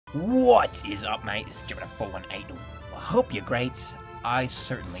What is up, mate? It's Jackalope. I hope you're great. I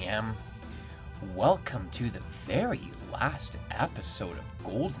certainly am. Welcome to the very last episode of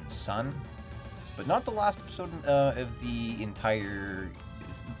Golden Sun, but not the last episode of the entire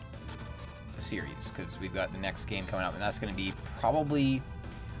series, because we've got the next game coming up, and that's going to be probably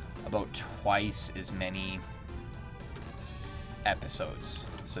about twice as many episodes.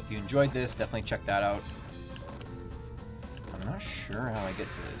 So if you enjoyed this, definitely check that out. I'm not sure how I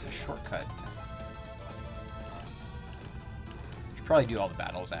get to this. A shortcut. Should probably do all the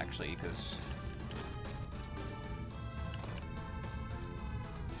battles actually, because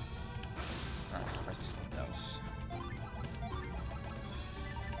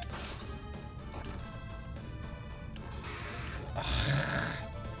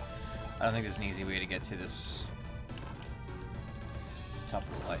I don't think there's an easy way to get to this top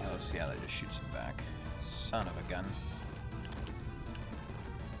of the lighthouse. Yeah, that just shoots him back. Son of a gun.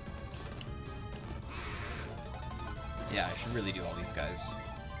 Yeah, I should really do all these guys.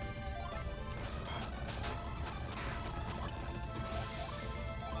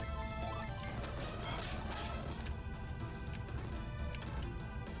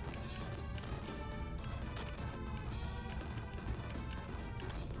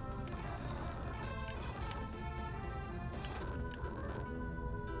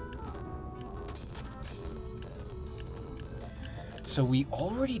 So we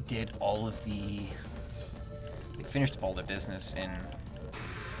already did all of the... They finished up all their business in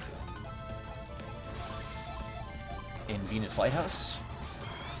Venus Lighthouse.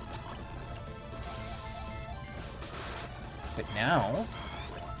 But now...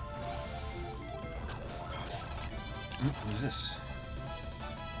 who's this?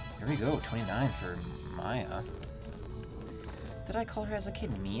 Here we go, 29 for Maya. Did I call her as a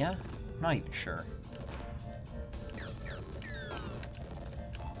kid Mia? I'm not even sure.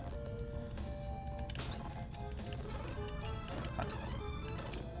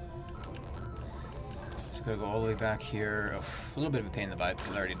 Gotta go all the way back here. Oh, a little bit of a pain in the butt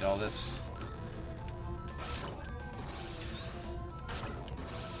because I already did all this.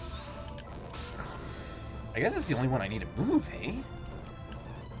 I guess it's the only one I need to move, eh?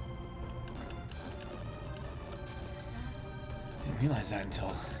 Didn't realize that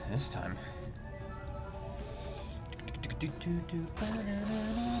until this time.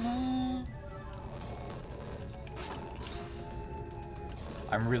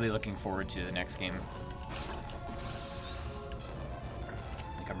 I'm really looking forward to the next game.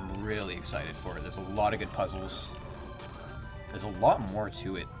 I'm really excited for it. There's a lot of good puzzles. There's a lot more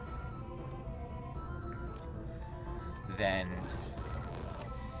to it than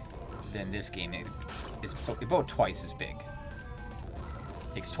this game. It's about twice as big.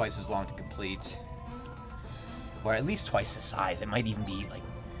 Takes twice as long to complete, or at least twice the size. It might even be like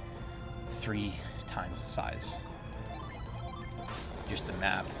 3 times the size. Just the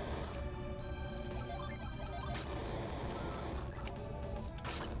map.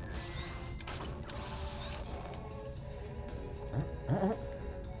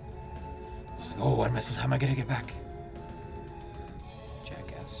 Oh, what messes? How am I gonna get back?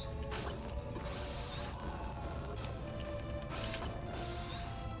 Jackass.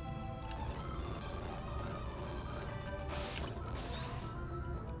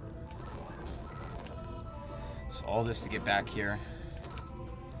 So all this to get back here.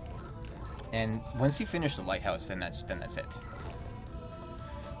 And once you finish the lighthouse, then that's it. Oh,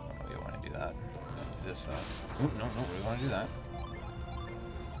 we don't want to do that. Do this though. Ooh, no, we want to do that.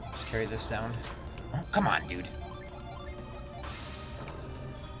 Just carry this down. Oh, come on, dude.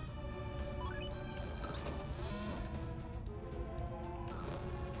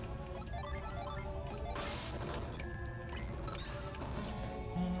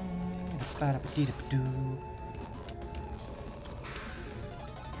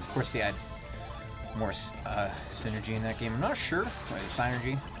 Of course, they add more synergy in that game. I'm not sure.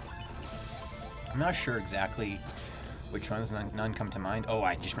 Synergy. I'm not sure exactly which ones. None come to mind. Oh,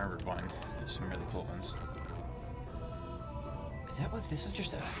 I just remembered one. There's some really cool ones. Is that what this is?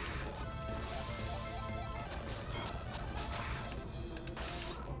 Just a...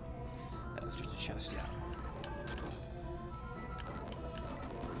 That was just a chest, yeah.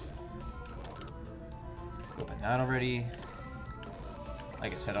 Open that already.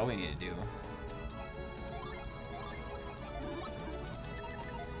 Like I said, all we need to do...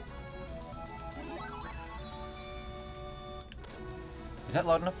 Is that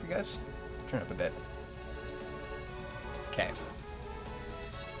loud enough for you guys? Turn it up a bit. Okay.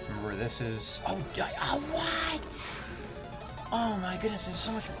 Remember, this is... Oh, what? Oh my goodness, there's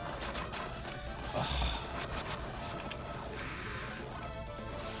so much... Ugh.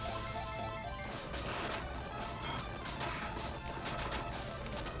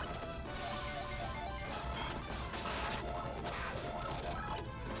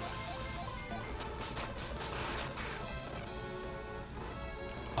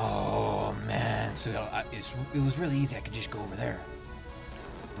 Oh, man. So it was really easy. I could just go over there.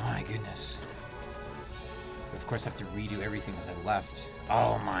 My goodness. But of course, I have to redo everything as I left.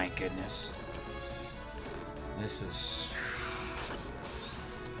 Oh, my goodness. This is...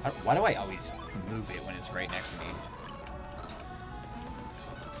 Why do I always move it when it's right next to me?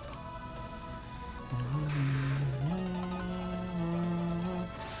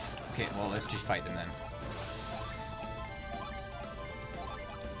 Okay, well, let's just fight them then.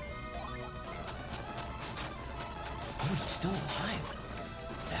 Oh, he's still alive.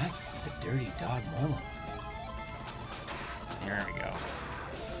 That is a dirty dog Mola. There we go.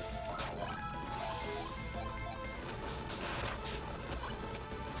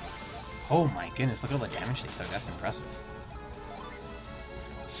 Oh my goodness, look at all the damage they took. That's impressive.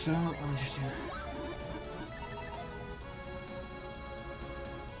 So, I'll just do...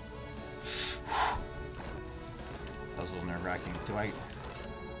 That was a little nerve-wracking. Do I...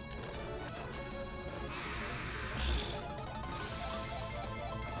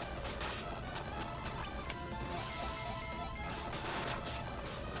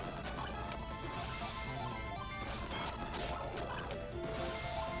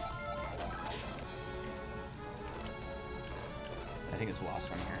 I think it's the last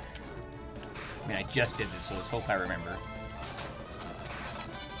one here. I mean, I just did this, so let's hope I remember.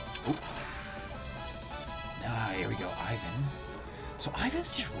 Oop. Ah, here we go, Ivan. So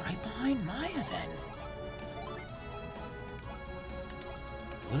Ivan's just right behind Maya then.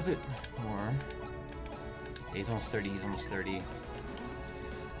 A little bit more. He's almost 30, he's almost 30.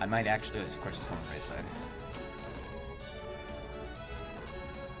 I might actually, of course it's on the right side.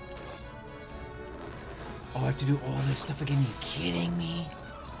 Oh, I have to do all this stuff again? Are you kidding me?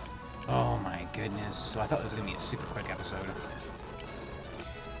 Oh my goodness. So I thought this was going to be a super quick episode.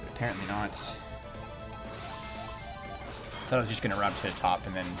 But apparently not. Thought I was just going to run to the top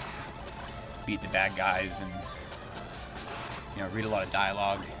and then beat the bad guys and, you know, read a lot of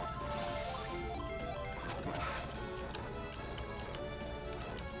dialogue. Come on.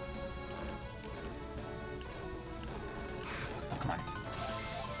 Oh, come on.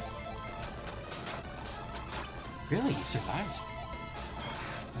 Really? He survived?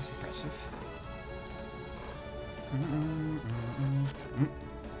 That's impressive.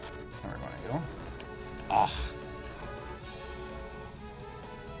 Where do I want to go? Ah.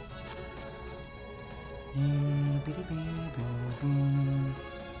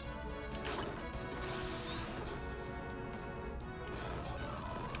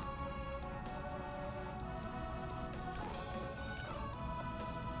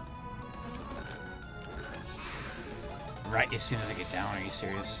 Right as soon as I get down, are you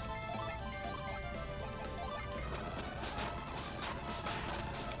serious?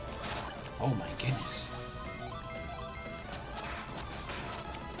 Oh my goodness.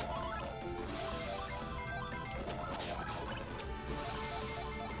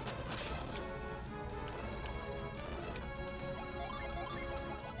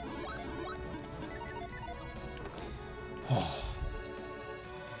 Oh.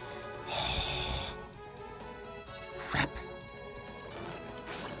 Crap.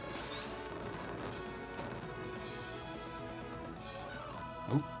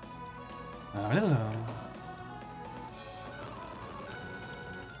 Oh. Hello.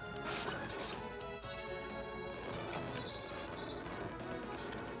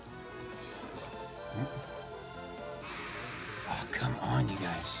 Oh, come on, you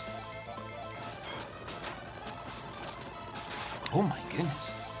guys. Oh my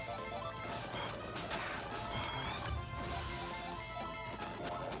goodness.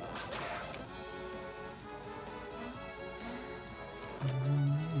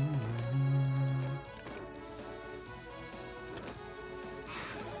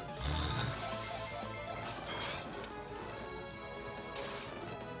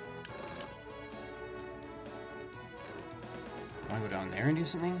 Want to go down there and do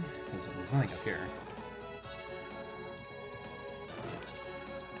something? There's nothing up here.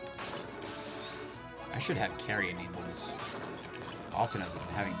 I should have carry enabled as often as I've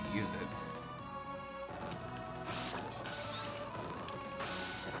been having to use it.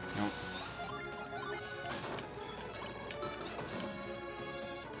 Nope.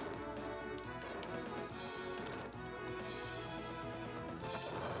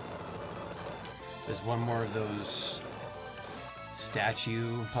 There's one more of those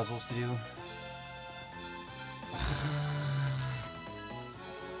statue puzzles to do.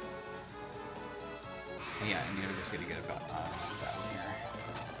 Yeah, and you're just gonna get about that one here.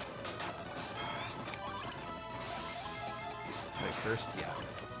 Wait, first, yeah.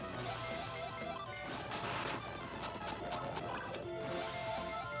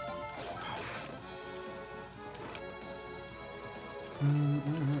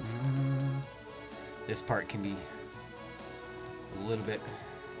 This part can be a little bit...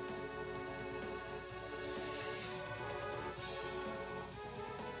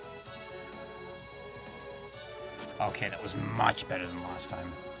 Okay, that was much better than last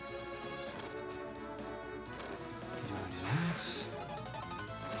time. Do you want to do that?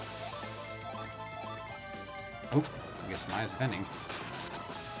 Oh, I guess Maya's defending.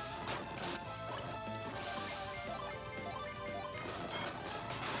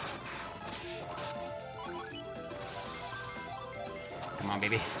 Come on,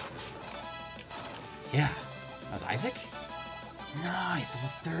 baby. Yeah. That was Isaac? Nice, level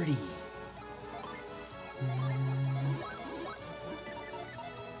 30.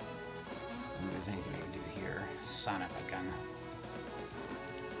 There's anything I can do here. Son of a gun.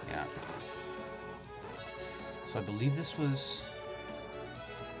 Yeah. So I believe this was...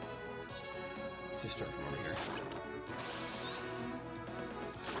 Let's just start from over here.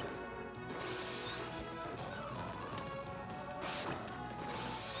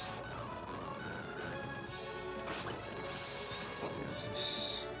 There's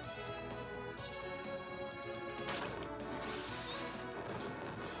this...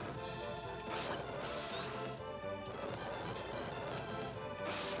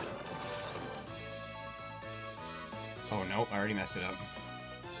 Oh, no, I already messed it up.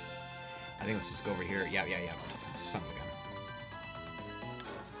 I think let's just go over here. Yeah. Son of a gun.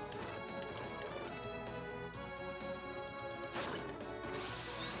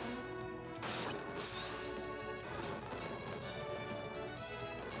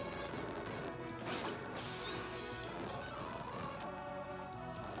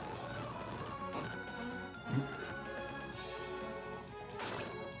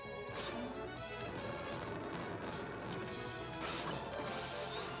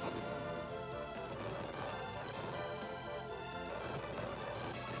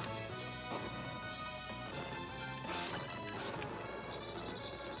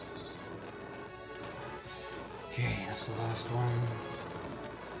 Okay, that's the last one.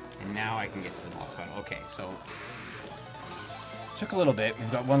 And now I can get to the boss battle. Okay, so... Took a little bit.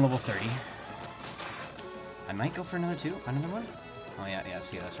 We've got one level 30. I might go for another one? Oh, yeah,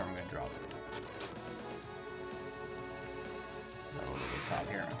 see, that's where I'm going to drop. Over the top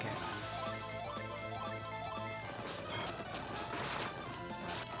here, okay.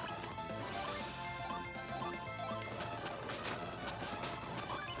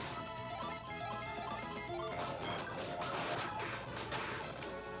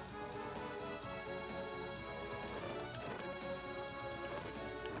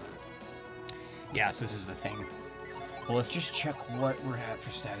 Yes, this is the thing. Well, let's just check what we're at for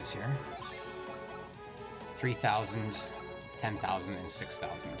status here. 3,000, 10,000, and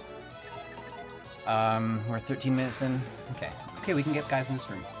 6,000. We're 13 minutes in. Okay, we can get guys in this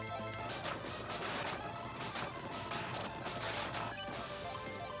room.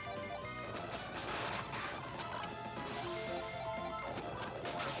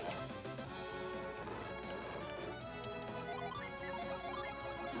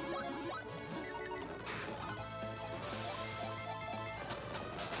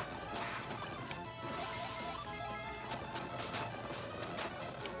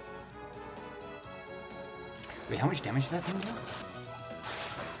 Wait, how much damage did that thing do?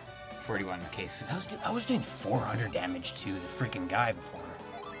 41. Okay, so I was doing 400 damage to the freaking guy before.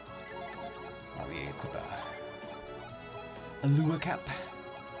 Oh, we equip a Lua cap.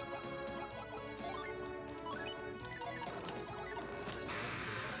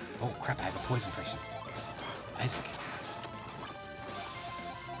 Oh crap! I have a poison person. Isaac.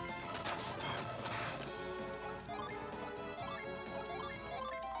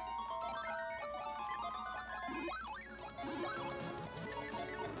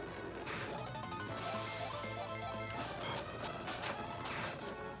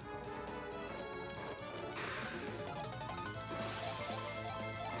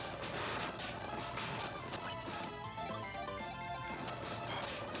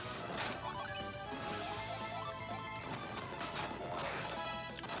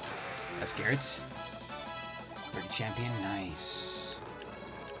 That's Garrett's. Pretty champion, nice.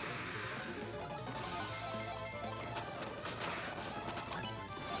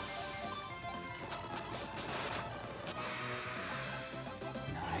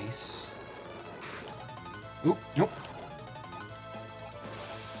 Nice. Oop, nope.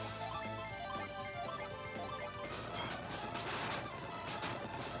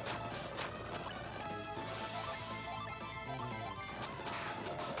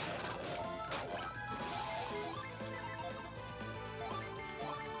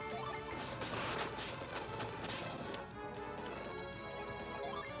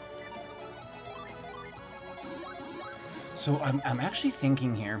 So I'm actually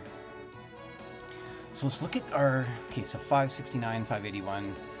thinking here. So let's look at our, okay, so 569,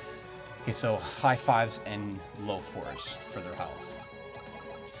 581. Okay, so high 5s and low 4s for their health.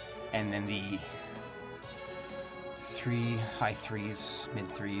 And then the high 3s, mid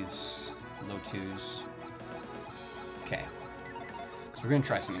 3s, low 2s. Okay. So we're going to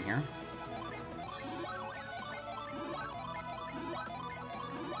try something here.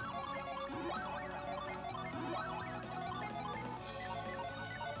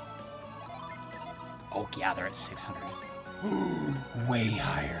 Oh, yeah, they're at 600. Way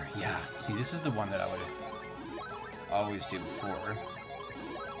higher. Yeah. See, this is the one that I would always do before.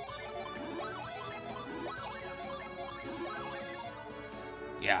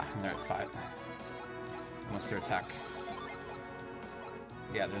 Yeah, and they're at 5. Unless their attack.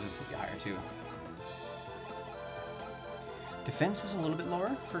 Yeah, theirs is slightly higher too. Defense is a little bit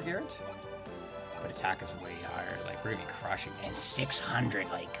lower for Garrett, but attack is way higher. Like, we're gonna be crushing. And 600,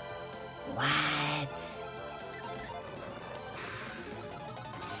 like, what?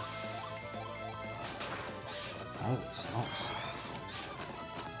 Holy smokes.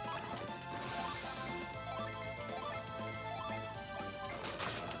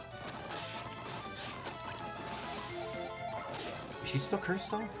 Is she still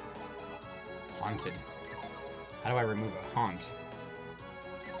cursed though? Haunted. How do I remove a haunt?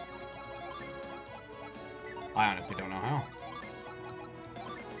 I honestly don't know how.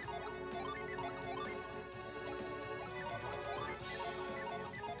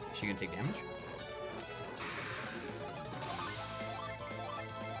 Is she gonna take damage?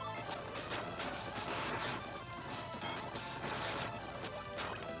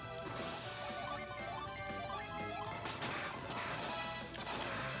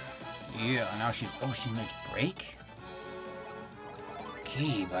 Yeah, now she's... Oh, she makes break?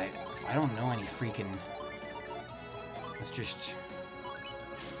 Okay, but if I don't know any freaking... Let's just...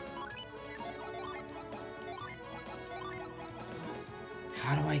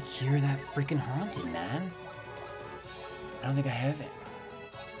 How do I cure that freaking haunted, man? I don't think I have it.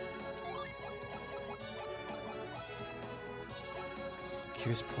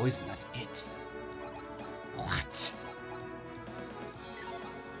 Cures poison, that's it. What?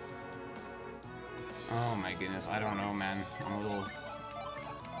 Oh my goodness, I don't know, man. I'm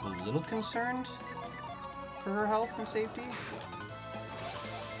a little concerned for her health and safety.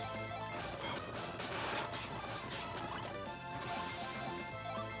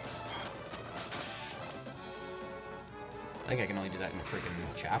 I think I can only do that in the freaking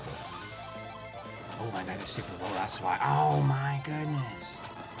chapel. Oh, my guys are super low, that's why. Oh my goodness.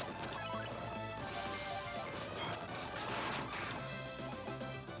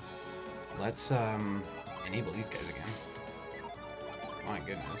 Let's enable these guys again. My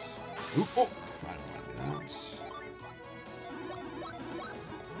goodness. Oop, oh! I don't want to do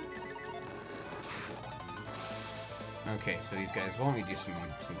that. Okay, so these guys, well, let me do some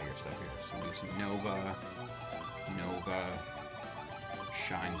bigger stuff here. So we'll do some Nova,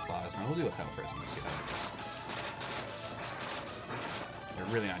 Shine Plasma. We'll do a Hell Prism to see how that goes.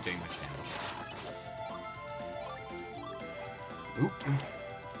 They're really not doing much damage. Oop.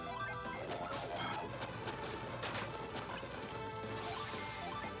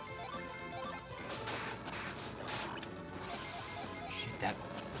 That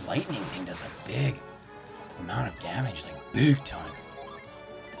lightning thing does a big amount of damage, like big time.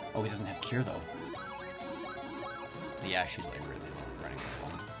 Oh, he doesn't have cure though. But yeah, she's like really low, running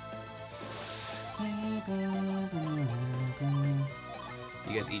along.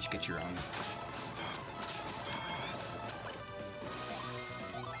 You guys each get your own.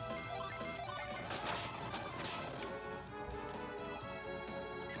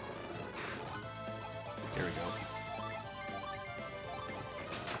 There we go.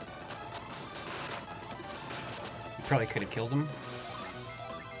 Probably could have killed him.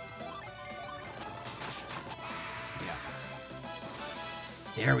 Yeah.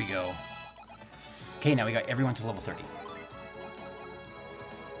 There we go. Okay, now we got everyone to level 30.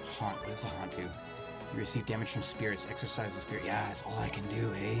 Haunt. What is a haunt do? You receive damage from spirits. Exercise the spirit. Yeah, that's all I can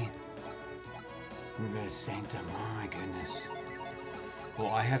do, eh? Move out of Sanctum. My goodness. Well,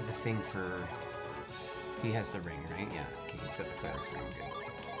 I have the thing for... He has the ring, right? Yeah. Okay, he's got the cleric's ring. Good.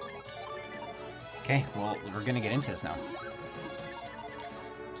 Okay, well, we're gonna get into this now.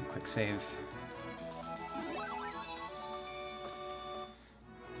 Do a quick save.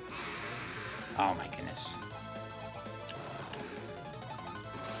 Oh my goodness.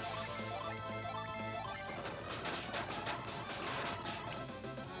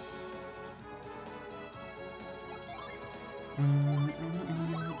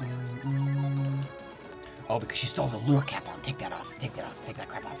 Oh, because she stole the lure cap on. Take that off. Take that off. Take that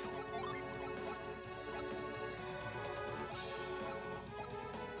crap off.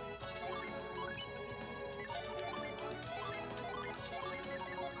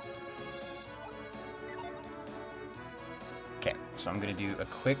 Okay, so I'm going to do a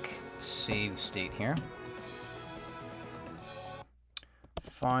quick save state here.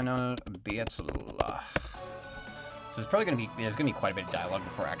 Final battle. So there's probably going to be quite a bit of dialogue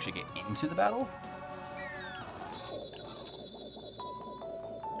before I actually get into the battle.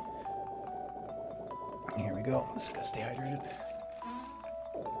 Here we go. Let's go stay hydrated.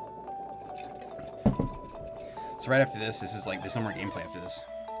 So right after this is like, there's no more gameplay after this.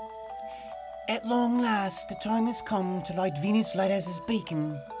 At long last, the time has come to light Venus Lighthouse's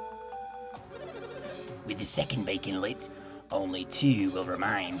beacon. With the second beacon lit, only 2 will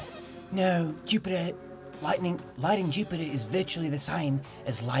remain. No, Jupiter. Lighting Jupiter is virtually the same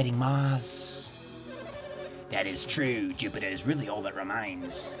as lighting Mars. That is true. Jupiter is really all that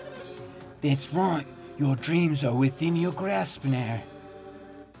remains. That's right. Your dreams are within your grasp now.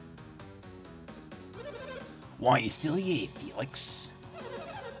 Why are you still here, Felix?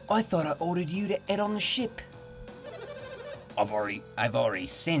 I thought I ordered you to head on the ship. I've already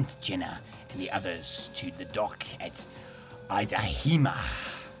sent Jenna and the others to the dock at Idahima.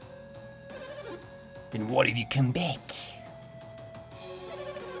 Then why did you come back?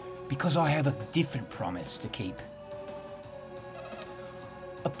 Because I have a different promise to keep.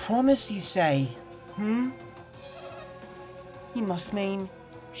 A promise, you say? You must mean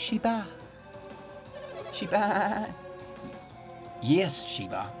Sheba. Sheba. Yes,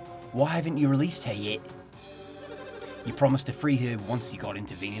 Sheba. Why haven't you released her yet? You promised to free her once you got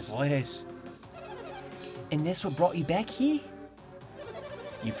into Venus Lighthouse. And that's what brought you back here?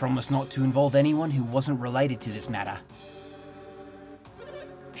 You promised not to involve anyone who wasn't related to this matter.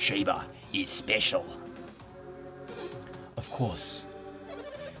 Sheba is special. Of course.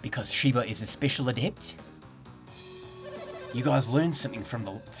 Because Sheba is a special adept. You guys learned something from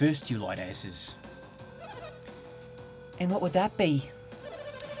the first 2 lighthouses. And what would that be?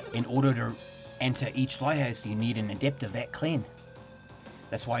 In order to enter each lighthouse, you need an adept of that clan.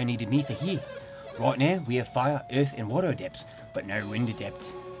 That's why I needed me for here. Right now, we have fire, earth, and water adepts, but no wind adept.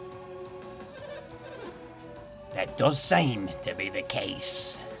 That does seem to be the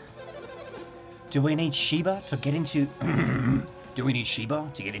case. Do we need Sheba to get into... Do we need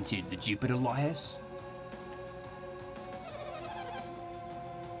Sheba to get into the Jupiter Lighthouse?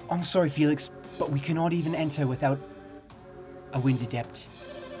 I'm sorry, Felix, but we cannot even enter without a wind adept.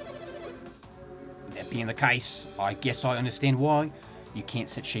 That being the case, I guess I understand why you can't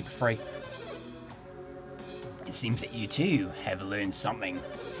set Sheba free. It seems that you too have learned something.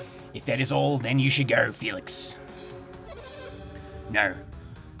 If that is all, then you should go, Felix.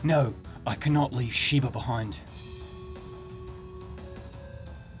 No, I cannot leave Sheba behind.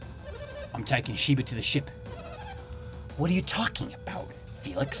 I'm taking Sheba to the ship. What are you talking about,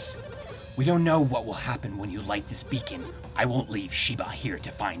 Felix? We don't know what will happen when you light this beacon. I won't leave Sheba here to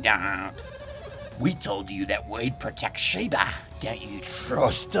find out. We told you that we'd protect Sheba. Don't you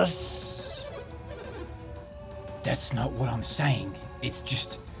trust us? That's not what I'm saying. It's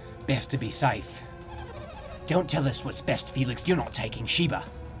just best to be safe. Don't tell us what's best, Felix. You're not taking Sheba.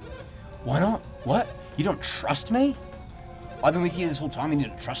 Why not? What? You don't trust me? I've been with you this whole time and you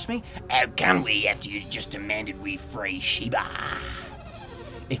don't trust me? How can we after you just demanded we free Sheba?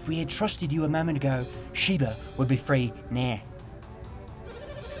 If we had trusted you a moment ago, Sheba would be free now.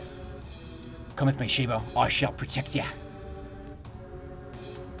 Come with me, Sheba. I shall protect you.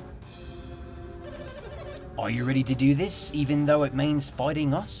 Are you ready to do this, even though it means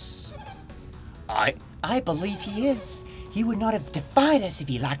fighting us? I believe he is. He would not have defied us if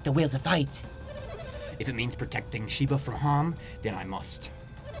he lacked the will to fight. If it means protecting Sheba from harm, then I must.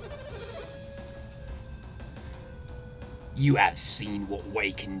 You have seen what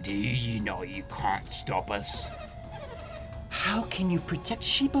we can do. You know you can't stop us. How can you protect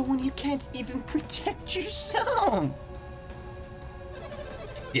Sheba when you can't even protect yourself?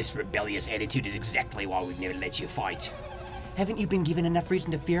 This rebellious attitude is exactly why we've never let you fight. Haven't you been given enough reason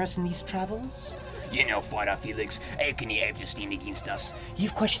to fear us in these travels? You're no fighter, Felix. How can you hope to stand against us?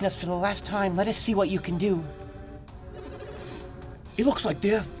 You've questioned us for the last time. Let us see what you can do. It looks like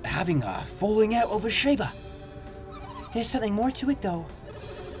they're having a falling out over Sheba. There's something more to it, though.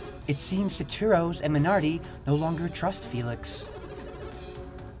 It seems Treacherous and Minardi no longer trust Felix.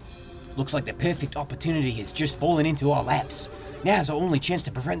 Looks like the perfect opportunity has just fallen into our laps. Now's our only chance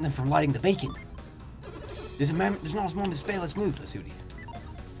to prevent them from lighting the beacon. There's not a moment to spare. Let's move. Let's see what he...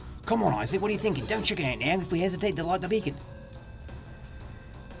 Come on, Isaac. What are you thinking? Don't chicken out now if we hesitate to light the beacon.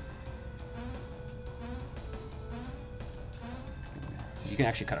 You can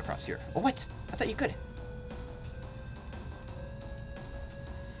actually cut across here. Oh, what? I thought you could.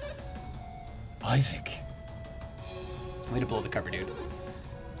 Isaac. Way to blow the cover, dude.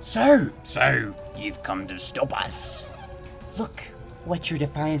 So, you've come to stop us. Look what your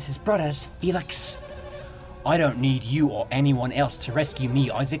defiance has brought us, Felix. I don't need you or anyone else to rescue me,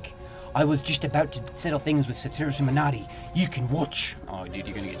 Isaac. I was just about to settle things with Treacherous and Minardi. You can watch. Oh, dude,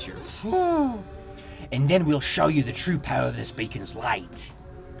 you're gonna get your... And then we'll show you the true power of this beacon's light.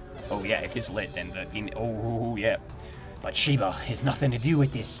 Oh, yeah, if it's lit, then the... Oh, yeah. But Sheba has nothing to do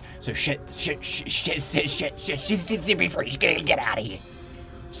with this, so shit before you get out of here.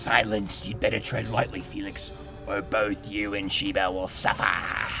 Silence, you'd better tread lightly, Felix, or both you and Sheba will suffer.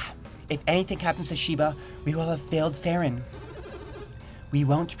 If anything happens to Sheba, we will have failed Farron. We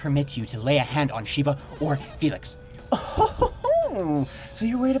won't permit you to lay a hand on Sheba or Felix. Oh, so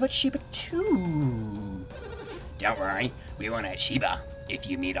you're worried about Sheba too? Don't worry, we won't hurt Sheba if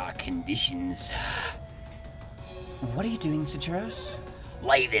you meet our conditions. What are you doing, Treacherous?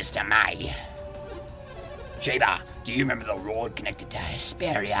 Leave this to me. Sheba, do you remember the road connected to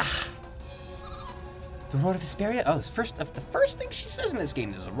Hesperia? The Rod of Hesperia? Oh, the first thing she says in this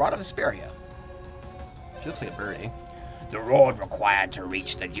game is the Rod of Hesperia. She looks like a bird, eh? The road required to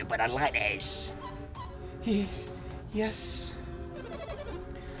reach the Jupiter Lighthouse. Yes.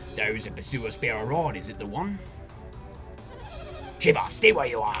 Those that pursue a spare rod, is it the one? Sheba, stay where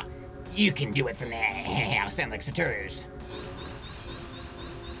you are. You can do it from there. I'll sound like Treacherous.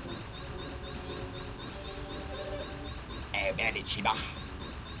 How about it, Sheba?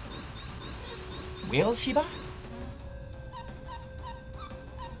 Will Sheba?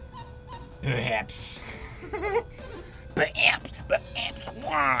 Perhaps. Perhaps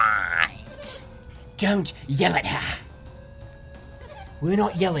what? Don't yell at her. We're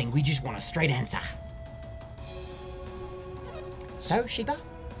not yelling, we just want a straight answer. So, Sheba?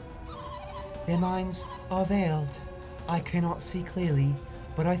 Their minds are veiled. I cannot see clearly,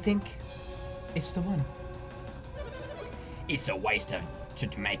 but I think it's the one. It's a waste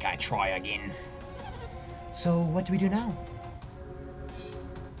to make her try again. So, what do we do now?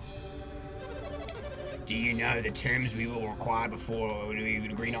 Do you know the terms we will require before we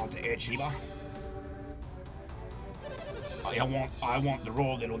agree not to hurt Sheba? I want the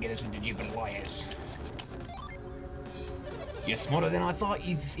rod that'll get us into Jupiter Lighthouse. You're smarter than I thought.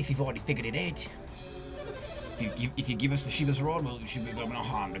 If you've already figured it out. If you give us the Sheba's rod, well, we should be no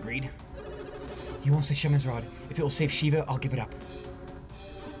harm. Agreed? You want the shaman's rod? If it will save Sheba, I'll give it up.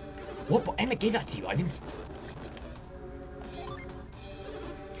 What? But Emma gave that to you, Ivan.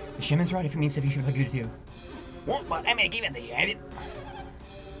 The shaman's rod, if it means saving Sheba, I'll give it to you. What? But Emma gave it to you, Ivan.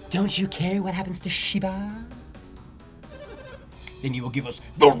 Don't you care what happens to Sheba? Then you will give us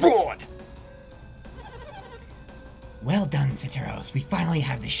the rod. Well done, Treacherous. We finally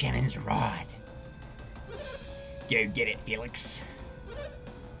have the shaman's rod. Go get it, Felix.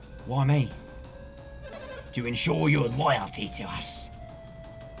 Why me? To ensure your loyalty to us.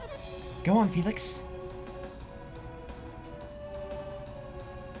 Go on, Felix.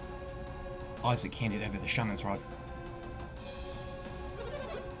 Isaac handed over the shaman's rod.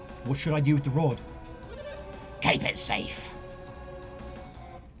 What should I do with the rod? Keep it safe.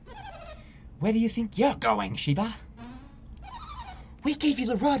 Where do you think you're going, Sheba? We gave you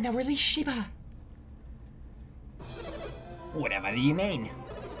the rod, now release Sheba. Whatever do you mean?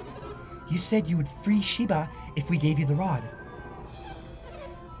 You said you would free Sheba if we gave you the rod.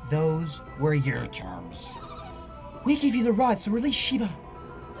 Those were your terms. We gave you the rod, so release Sheba.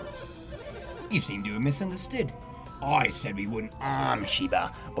 You seem to have misunderstood. I said we wouldn't arm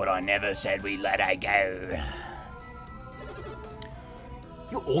Sheba, but I never said we'd let her go.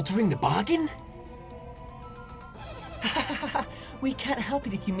 You're altering the bargain? We can't help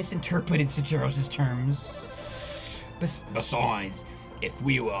it if you misinterpreted Treacherous' terms. Besides, if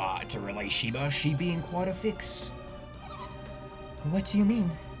we were to release Sheba, she'd be in quite a fix. What do you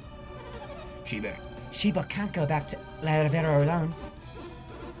mean? Sheba can't go back to La Rivera alone.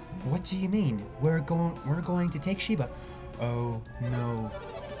 What do you mean? We're going to take Sheba. Oh no.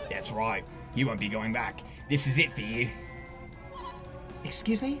 That's right. You won't be going back. This is it for you.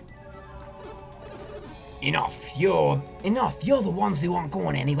 Excuse me? Enough. You're the ones who aren't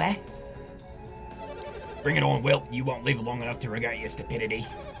going anywhere. Bring it on, Wilt. You won't live long enough to regret your stupidity.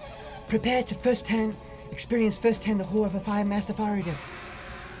 Prepare to experience firsthand the horror of a fire master fire dip.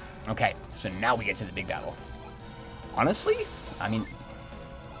 Okay, so now we get to the big battle. Honestly, I mean,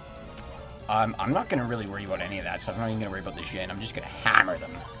 I'm not gonna really worry about any of that stuff. I'm not even gonna worry about this shit. I'm just gonna hammer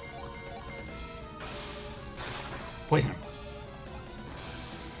them. Poison them.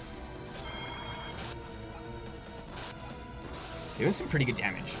 Doing some pretty good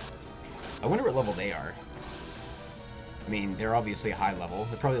damage. I wonder what level they are. I mean, they're obviously a high level.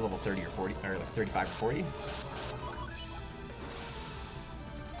 They're probably level 30 or 40, or like 35 or 40.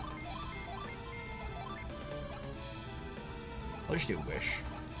 I'll just do a wish.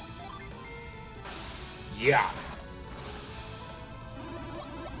 Yeah!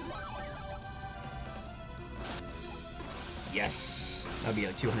 Yes! That'll be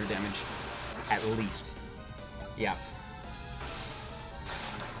like 200 damage. At least. Yeah.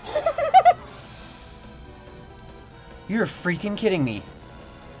 You're freaking kidding me.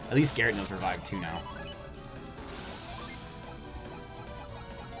 At least Garrett knows Revive too now.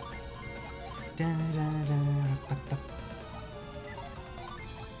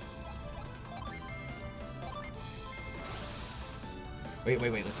 Wait,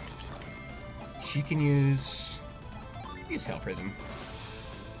 let's... She can use Hail Prism.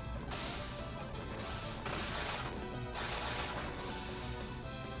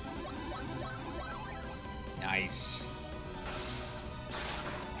 Nice.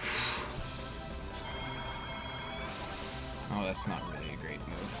 Oh, that's not really a great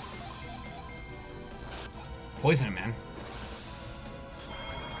move. Poison him, man.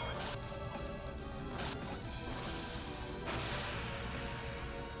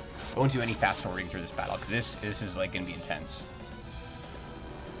 I won't do any fast forwarding through this battle, because this is like gonna be intense.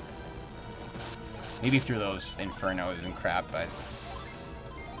 Maybe through those infernos and crap, but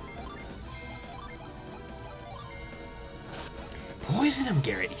poison him,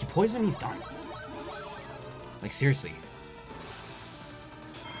 Garrett. If you poison him, he's done. Like, seriously.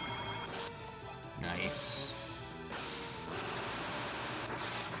 Nice.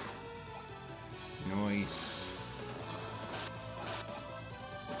 Nice.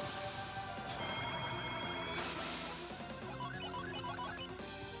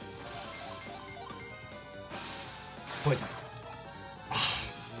 Poison.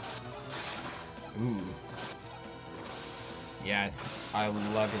 Ooh. Yeah, I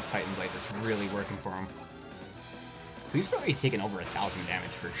love his Titan Blade. That's really working for him. So he's probably taken over 1,000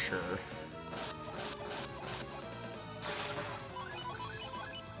 damage for sure.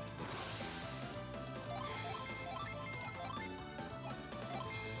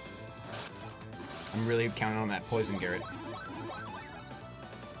 I'm really counting on that poison, Garrett.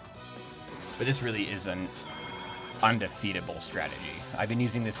 But this really is an undefeatable strategy. I've been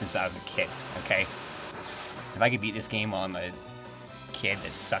using this since I was a kid, okay? If I could beat this game while I'm a kid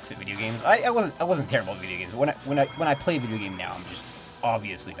that sucks at video games, I wasn't terrible at video games. When I play a video game now, I'm just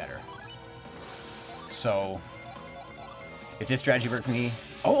obviously better. So if this strategy worked for me,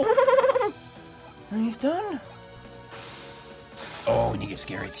 oh, he's done. Oh, and you get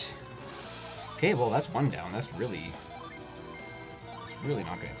scared. Okay, well that's one down. That's really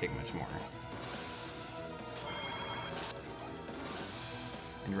not going to take much more.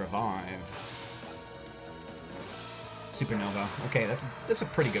 And revive. Supernova. Okay, that's a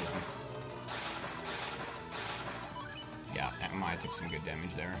pretty good one. Yeah, Maya took some good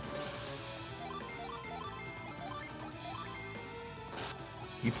damage there.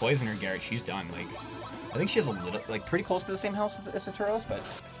 You poison her, Garrett, she's done. Like, I think she has a little, like, pretty close to the same health as the Treacherous, but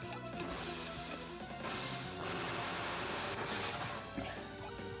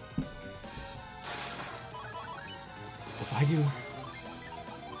if I do,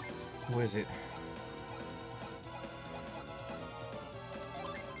 what is it?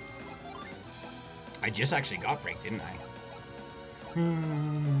 I just actually got break, didn't I?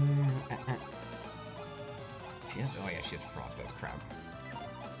 She has, oh yeah, she has frostbite, crap.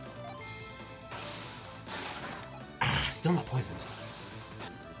 Ah, still not poisoned.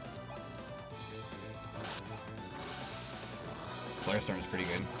 Firestorm is pretty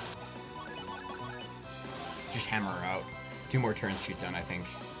good. Just hammer her out. 2 more turns, she's done, I think.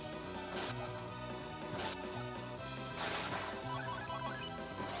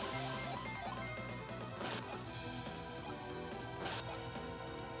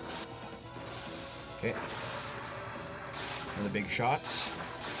 Okay. Another big shot.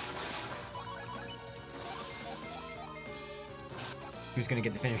 Who's gonna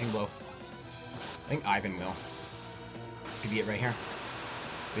get the finishing blow? I think Ivan will. Could be it right here.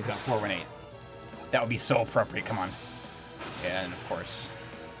 He's got 418. That would be so appropriate. Come on. Yeah, and of course.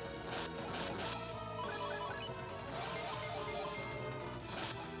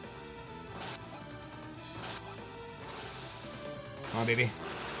 Come on, baby.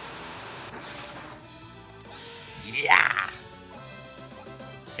 Yeah!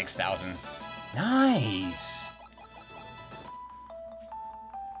 6,000. Nice!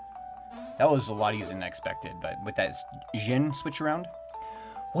 That was a lot easier than I expected, but with that Jin switch around,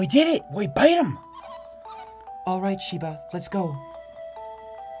 we did it! We beat him! Alright, Sheba, let's go.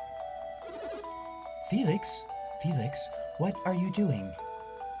 Felix? Felix, what are you doing?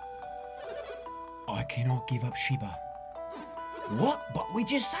 I cannot give up Sheba. What? But we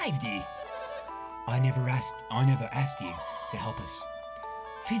just saved you. I never asked you to help us.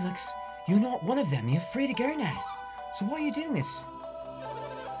 Felix, you're not one of them. You're free to go now. So why are you doing this?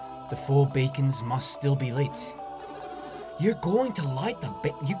 The 4 beacons must still be lit. You're going to light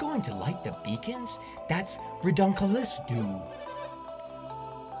the beacons? That's redunculous, dude.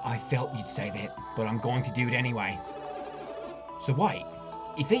 I felt you'd say that, but I'm going to do it anyway. So wait,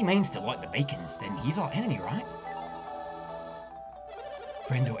 if he means to light the beacons, then he's our enemy, right?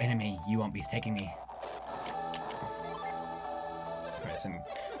 Friend or enemy, you won't be taking me. Listen,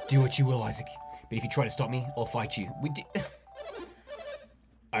 do what you will, Isaac. But if you try to stop me, I'll fight you.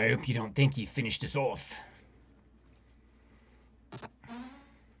 I hope you don't think you finished us off.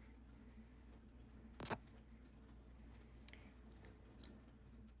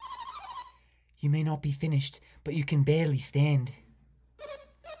 You may not be finished, but you can barely stand.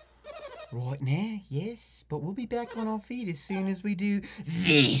 Right now, yes, but we'll be back on our feet as soon as we do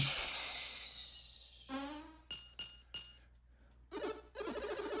this.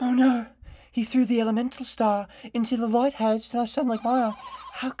 Oh no, he threw the elemental star into the lighthouse and I sound like Maya.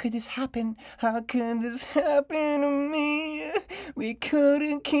 How could this happen? How could this happen to me? We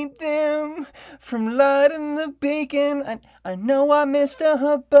couldn't keep them from lighting the beacon. I know I missed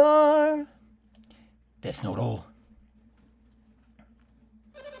a bar. That's not all.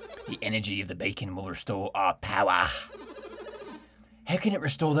 The energy of the beacon will restore our power. How can it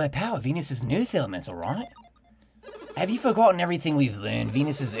restore their power? Venus is an earth elemental, right? Have you forgotten everything we've learned?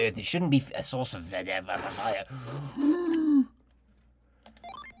 Venus is earth. It shouldn't be a source of fire.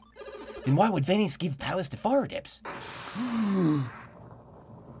 Then why would Venus give powers to fire adepts?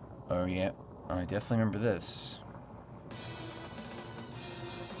 Oh yeah, I definitely remember this.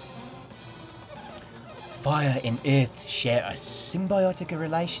 Fire and earth share a symbiotic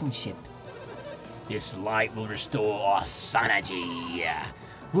relationship. This light will restore our sanity.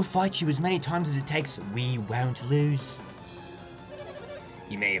 We'll fight you as many times as it takes. We won't lose.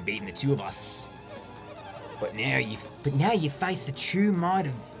 You may have beaten the 2 of us, but now you face the true might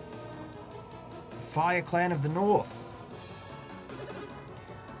of Fire Clan of the North.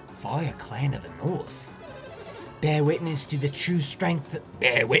 Fire Clan of the North? Bear witness to the true strength of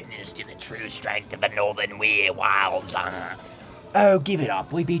the Northern Werewolves. Oh, give it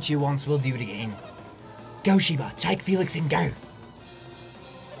up. We beat you once, we'll do it again. Go, Sheba. Take Felix and go.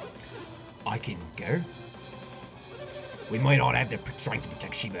 I can go? We might not have the strength to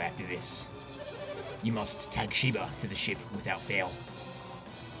protect Sheba after this. You must take Sheba to the ship without fail.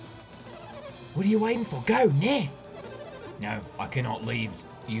 What are you waiting for? Go, now! No, I cannot leave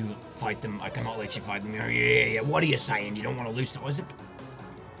you fight them. I cannot let you fight them. Yeah. What are you saying? You don't want to lose to Isaac?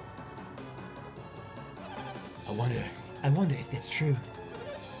 I wonder if that's true.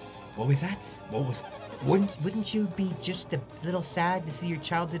 What was that? Wouldn't you be just a little sad to see your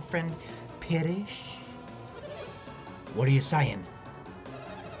childhood friend perish? What are you saying?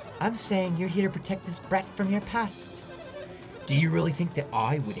 I'm saying you're here to protect this brat from your past. Do you really think that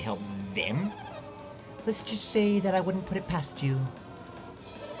I would help them? Let's just say that I wouldn't put it past you.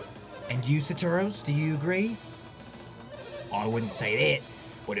 And you, Satoros, do you agree? I wouldn't say that,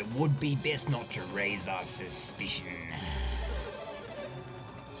 but it would be best not to raise our suspicion.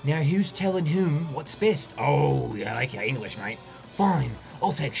 Now who's telling whom what's best? Oh, I like your English, mate. Fine,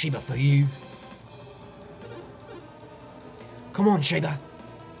 I'll take Sheba for you. Come on, Sheba.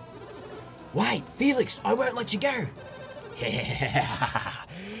 Wait, Felix, I won't let you go.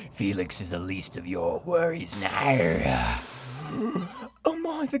 Felix is the least of your worries now. Oh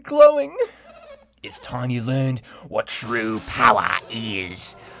my, the glowing. It's time you learned what true power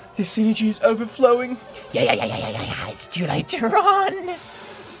is. This energy is overflowing. Yeah. It's too late to run.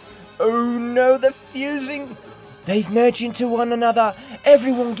 Oh no, they're fusing. They've merged into one another.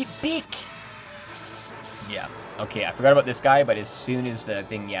 Everyone get big. Yeah. Okay, I forgot about this guy, but as soon as the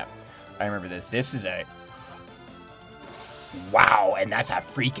thing, yeah, I remember this. This is a... Wow, and that's a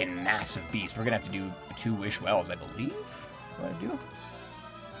freaking massive beast. We're going to have to do 2 wish wells, I believe. What do I do?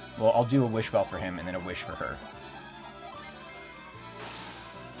 Well, I'll do a wish well for him and then a wish for her.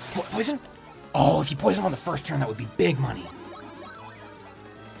 Poison? Oh, if you poison him on the first turn, that would be big money.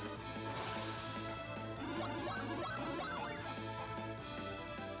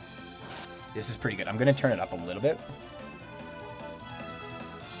 This is pretty good. I'm going to turn it up a little bit.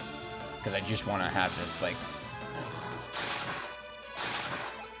 Because I just want to have this, like...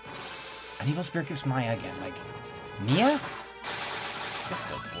 An evil spirit gives Maya again, like... Mia? This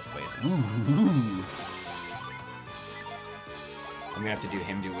goes both ways. Ooh. I'm going to have to do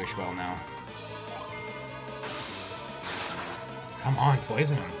him do wish well now. Come on,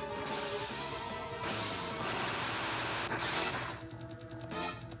 poison him.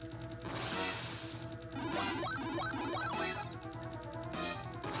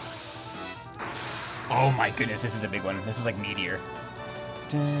 Oh my goodness, this is a big one. This is like Meteor.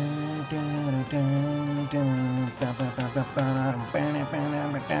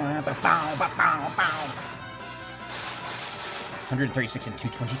 136 and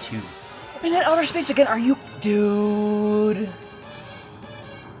 222. And then outer space again, are you... Dude.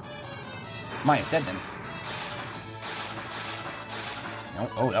 Maya's dead then. No,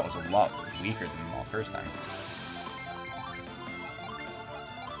 oh, that was a lot weaker than the first time.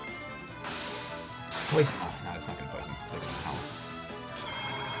 Poison. Oh, no, it's not gonna poison. It's like power.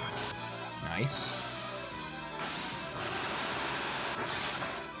 Nice.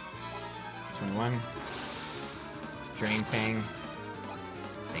 21. Drain Fang.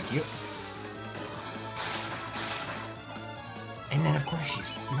 Thank you. And then, of course,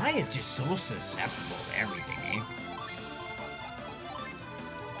 Maya's just so susceptible to everything, eh?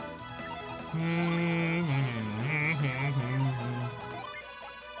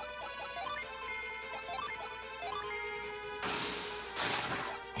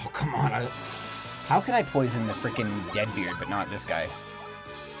 Oh, come on. How can I poison the frickin' Deadbeard, but not this guy?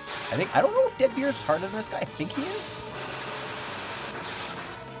 I don't know if Deadbeard's harder than this guy. I think he is.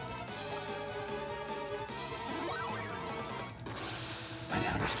 I'm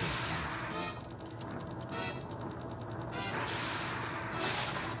outer space again.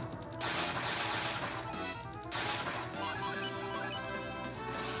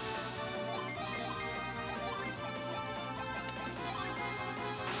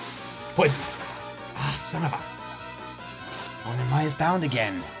 Poison! Ah, son of a... Oh, and then Maya's bound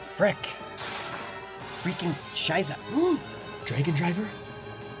again. Frick. Freaking Shiza. Dragon Driver?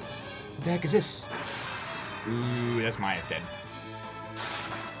 What the heck is this? Ooh, that's Maya's dead.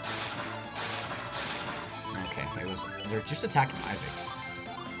 Okay, they're just attacking Isaac.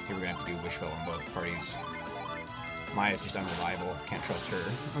 Okay, we're gonna have to do Wishbow on both parties. Maya's just unreliable. Can't trust her.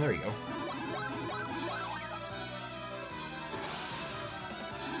 Oh, there you go.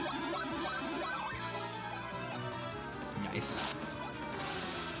 Nice.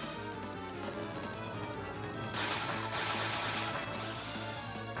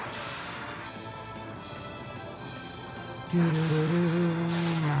 Okay.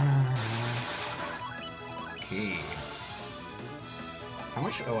 How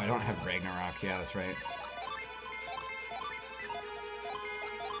much? Oh, I don't have Ragnarok. Yeah, that's right.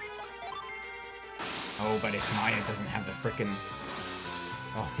 Oh, but if Maya doesn't have the frickin'...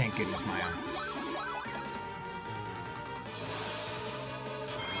 Oh, thank goodness, Maya.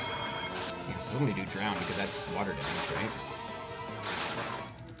 Yes, I'm gonna do Drown because that's water damage, right?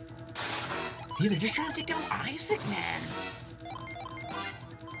 See, they're just trying to take down Isaac, man.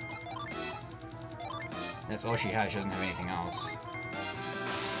 That's all she has. She doesn't have anything else.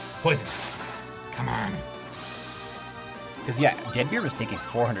 Poison. Come on. Because, yeah, Deadbeard was taking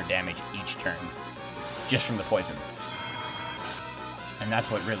 400 damage each turn. Just from the poison. And that's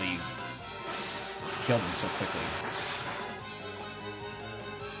what really killed him so quickly.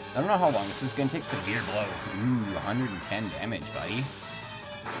 I don't know how long this is going to take. Severe blow. Ooh, 110 damage, buddy.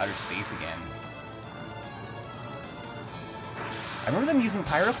 Outer space again. I remember them using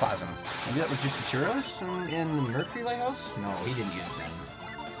Pyroclasm. Maybe that was just treacherous in the Mercury Lighthouse? No, he didn't use it then.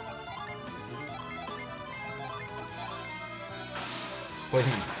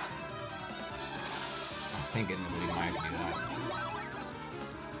 Poison him. Oh, thank goodness Lady Maya could do that.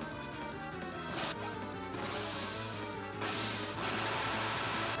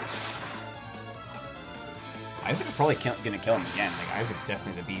 Isaac's probably gonna kill him again. Like, Isaac's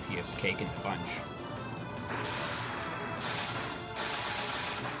definitely the beefiest cake in the bunch.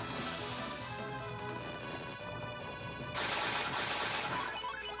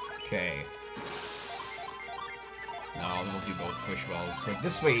 Okay. No, we'll do both push wells. Like,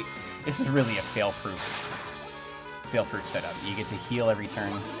 this way, this is really a fail-proof setup. You get to heal every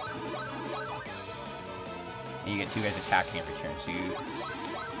turn. And you get two guys attacking every turn, so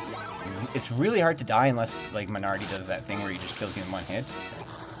it's really hard to die unless, like, Minardi does that thing where he just kills you in one hit.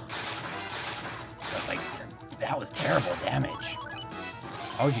 But, like, that was terrible damage.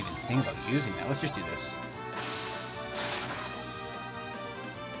 How would you even think about using that? Let's just do this.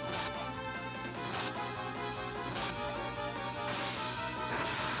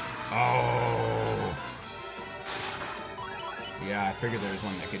 Oh. Yeah, I figured there was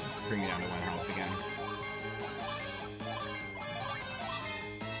one that could bring it down to 1 health again.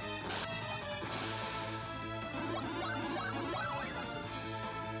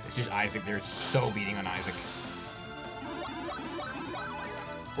 It's just Isaac. They're so beating on Isaac.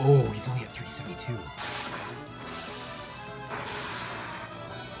 Oh, he's only at 372.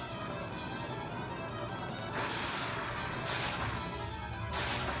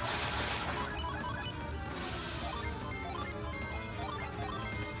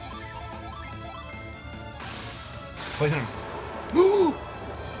 Poison him.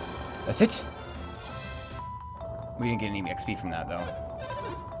 That's it? We didn't get any XP from that, though.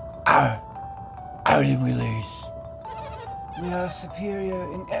 How did we lose? We are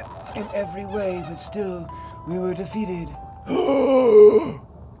superior in every way, but still, we were defeated.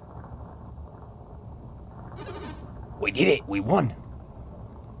 We did it. We won.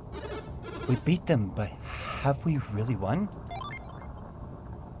 We beat them, but have we really won?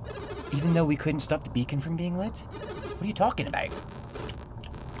 Even though we couldn't stop the beacon from being lit? What are you talking about?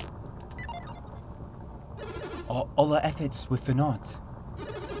 All our efforts were for naught.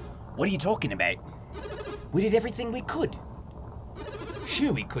 What are you talking about? We did everything we could.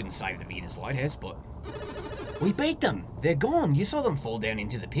 Sure, we couldn't save the Venus Lighthouse, but we beat them. They're gone. You saw them fall down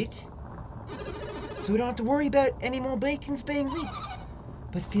into the pit. So we don't have to worry about any more beacons being lit.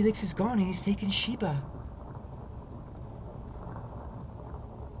 But Felix is gone and he's taken Sheba.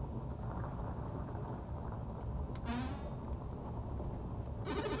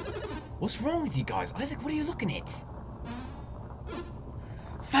 What's wrong with you guys? Isaac, what are you looking at?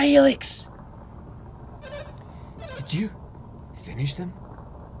 Felix! Did you finish them?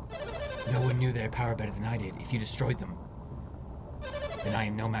 No one knew their power better than I did. If you destroyed them, then I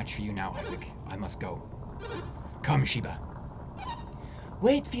am no match for you now, Isaac. I must go. Come, Sheba.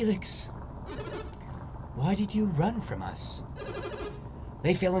 Wait, Felix. Why did you run from us?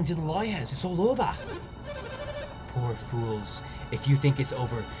 They fell into the lighthouse. It's all over. Poor fools. If you think it's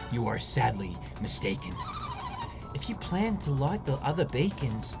over, you are sadly mistaken. If you plan to light the other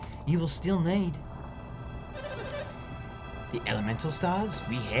beacons, you will still need The elemental stars?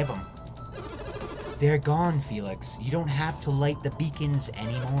 We have them. They're gone, Felix. You don't have to light the beacons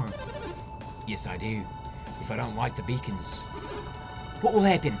anymore. Yes, I do. If I don't light the beacons, what will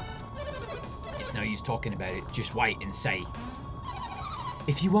happen? It's no use talking about it. Just wait and see.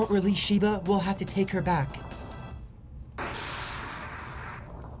 If you won't release Sheba, we'll have to take her back.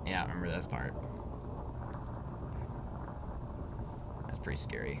 Yeah, I remember that part. That's pretty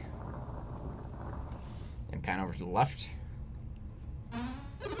scary. And pan over to the left.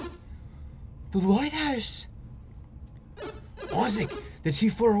 The lighthouse! Isaac, they're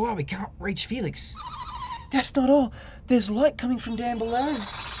too far away. We can't reach Felix. That's not all. There's light coming from down below.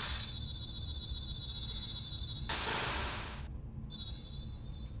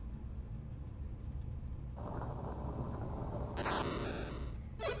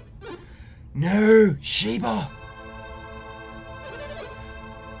 No, Sheba!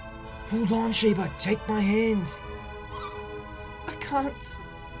 Hold on, Sheba. Take my hand. I can't.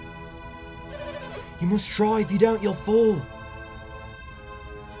 You must try. If you don't, you'll fall.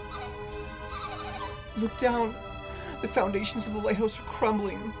 Look down. The foundations of the lighthouse are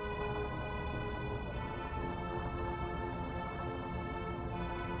crumbling.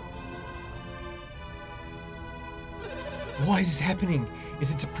 Why is this happening? Is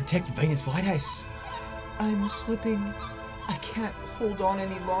it to protect Venus Lighthouse? I'm slipping. I can't hold on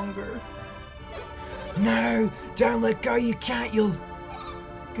any longer. No! Don't let go, you can't, you'll...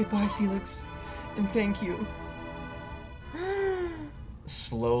 Goodbye, Felix. And thank you.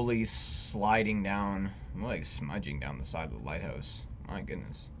 Slowly sliding down, more like smudging down the side of the lighthouse. My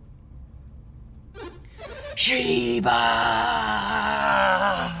goodness. Sheba!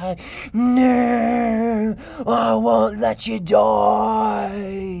 No! I won't let you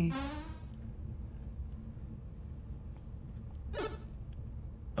die!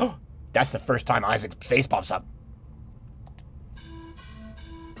 Oh, that's the first time Isaac's face pops up.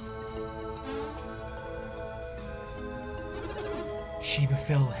 Sheba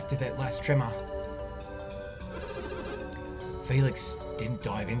fell after that last tremor. Felix didn't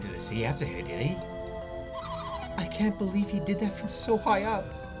dive into the sea after her, did he? I can't believe he did that from so high up.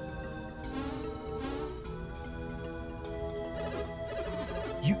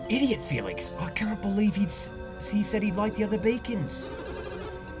 You idiot, Felix! I can't believe he said he'd light the other beacons.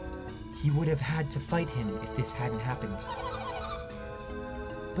 He would have had to fight him if this hadn't happened.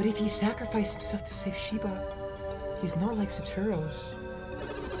 But if he sacrificed himself to save Sheba, he's not like treacherous.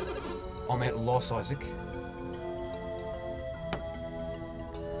 I'm at a loss, Isaac.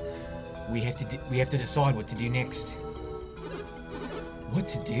 We have to decide what to do next. What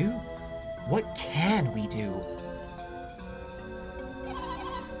to do? What can we do?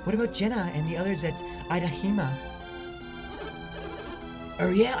 What about Jenna and the others at Idahima?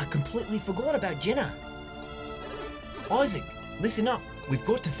 Oh yeah, I completely forgot about Jenna. Isaac, listen up. We've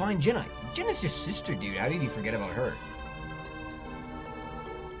got to find Jenna. Jenna's your sister, dude. How did you forget about her?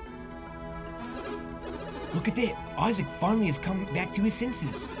 Look at that. Isaac finally has come back to his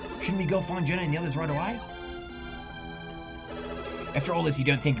senses. Shouldn't we go find Jenna and the others right away? After all this, you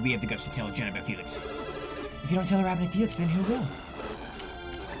don't think we have the guts to tell Jenna about Felix? If you don't tell her happened to Felix, then who will?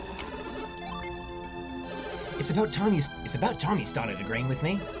 It's about time you started agreeing with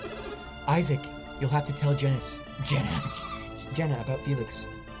me. Isaac, you'll have to tell Jenna about Felix.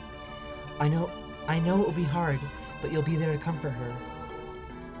 I know it will be hard, but you'll be there to comfort her.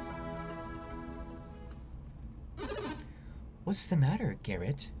 What's the matter,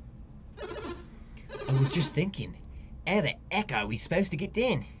 Garrett? I was just thinking, how the heck are we supposed to get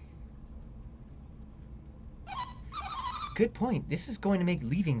in? Good point. This is going to make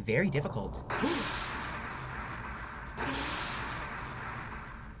leaving very difficult.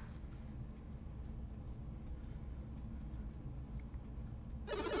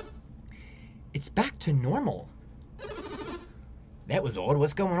 It's back to normal. That was odd.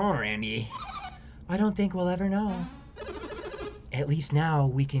 What's going on around here? I don't think we'll ever know. At least now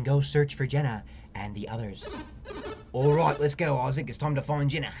we can go search for Jenna and the others. Alright, let's go, Isaac. It's time to find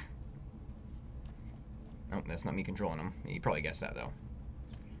Jenna. Oh, that's not me controlling him. You probably guessed that, though.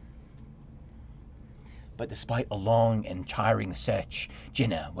 But despite a long and tiring search,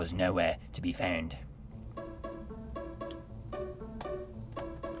 Jenna was nowhere to be found.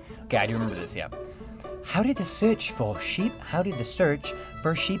 Okay, I do remember this, yeah. How did the search for Sheba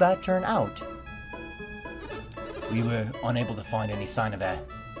turn out? We were unable to find any sign of her.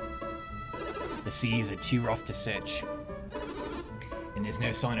 The seas are too rough to search. And there's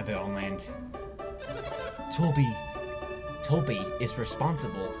no sign of her on land. Toby is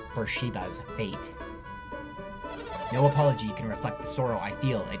responsible for Sheba's fate. No apology can reflect the sorrow I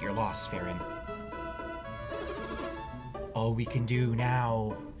feel at your loss, Farron. All we can do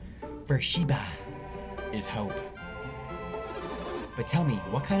now for Sheba is hope. But tell me,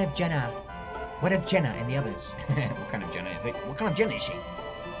 what of Jenna and the others? What kind of Jenna is it? What kind of Jenna is she?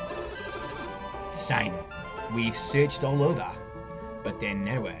 The same. We've searched all over, but they're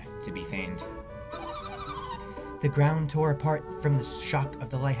nowhere to be found. The ground tore apart from the shock of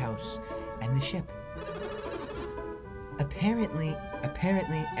the lighthouse and the ship. Apparently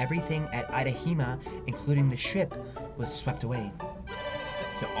everything at Idahima, including the ship, was swept away.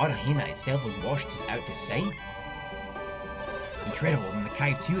 So Idahima itself was washed out to sea? Incredible, and the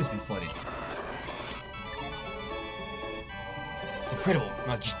cave too has been flooded. Incredible.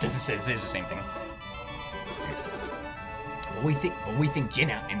 No, it just doesn't say the same thing. But we think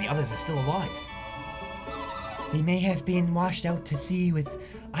Jenna and the others are still alive. They may have been washed out to sea with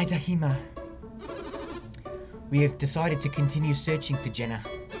Idahima. We have decided to continue searching for Jenna.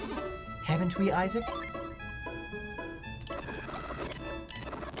 Haven't we, Isaac?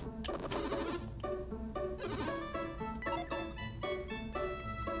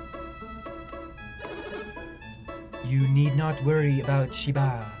 You need not worry about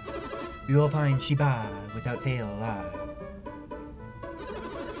Sheba. We will find Sheba without fail.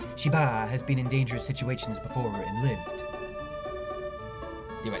 Sheba has been in dangerous situations before and lived.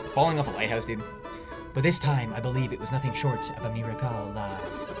 You went falling off a lighthouse, dude? But this time, I believe it was nothing short of a miracle.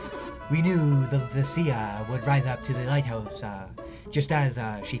 We knew the sea would rise up to the lighthouse, just as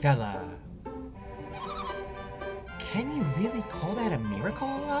she fell. Can you really call that a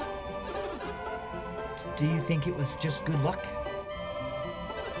miracle? Do you think it was just good luck?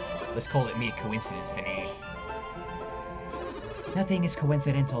 Let's call it mere coincidence for now. Nothing is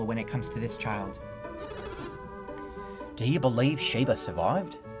coincidental when it comes to this child. Do you believe Sheba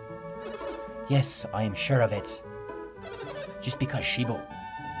survived? Yes, I am sure of it. Just because Sheba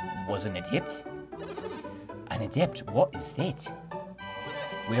was an adept? An adept? What is that?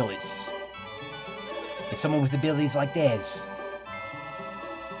 Well, it's someone with abilities like theirs.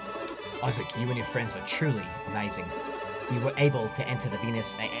 Isaac, you and your friends are truly amazing. We were able to enter the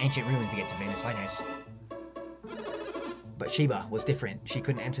ancient ruins to get to Venus Lighthouse. But Sheba was different. She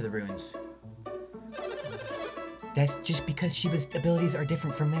couldn't enter the ruins. That's just because Sheba's abilities are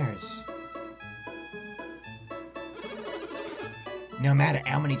different from theirs. No matter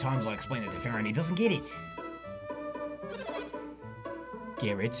how many times I explain it to Farron, he doesn't get it.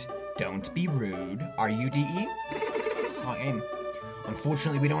 Garrett, don't be rude. R-U-D-E? I am.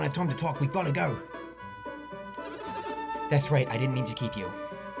 Unfortunately, we don't have time to talk. We gotta go. That's right. I didn't mean to keep you.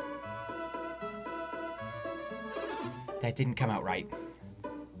 That didn't come out right.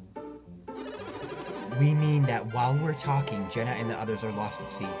 We mean that while we're talking, Jenna and the others are lost at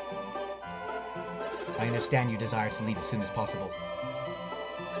sea. I understand you desire to leave as soon as possible.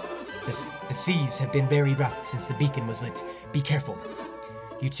 The seas have been very rough since the beacon was lit. Be careful.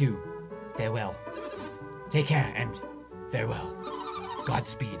 You too. Farewell. Take care and farewell.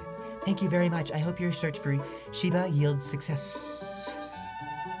 Godspeed. Thank you very much. I hope your search for Sheba yields success.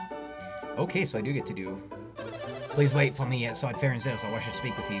 Okay, so I do get to do. Please wait for me outside Farron's house. I wish to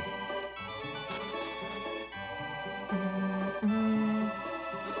speak with you.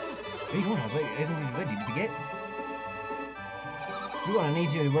 Where are you going? I was like, isn't it good? Did you forget? You're gonna need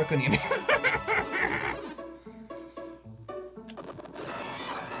you to work on you.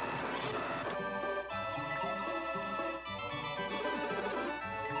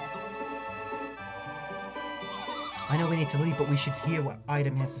 I know we need to leave, but we should hear what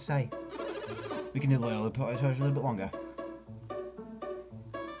Item has to say. We can do a little bit longer.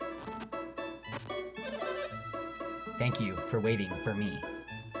 Thank you for waiting for me.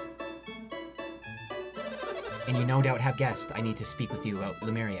 And you no doubt have guessed I need to speak with you about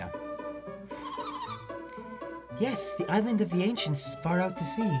Lemuria. Yes, the island of the ancients far out to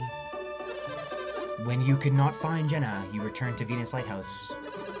sea. When you could not find Jenna, you returned to Venus Lighthouse.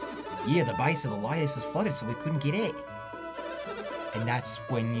 Yeah, the base of Elias is flooded, so we couldn't get it. And that's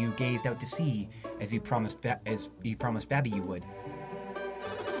when you gazed out to sea, as you promised Babby you would.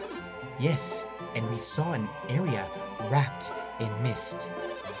 Yes, and we saw an area wrapped in mist.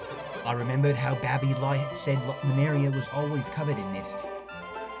 I remembered how Babby said Lemuria was always covered in mist.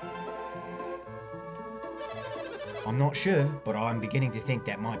 I'm not sure, but I'm beginning to think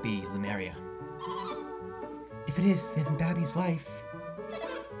that might be Lemuria. If it is, then Babby's life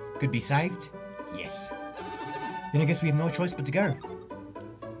could be saved? Yes. Then I guess we have no choice but to go.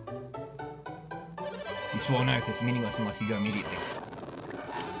 You swore an oath is meaningless unless you go immediately.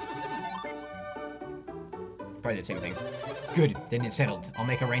 Probably the same thing. Good, then it's settled. I'll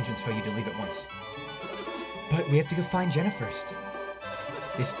make arrangements for you to leave at once. But we have to go find Jenna first.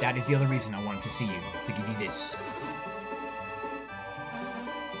 That is the other reason I wanted to see you, to give you this.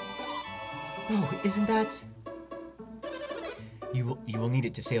 Oh, isn't that... You will need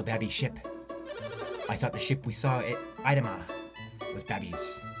it to sail Babby's ship. I thought the ship we saw at Idama was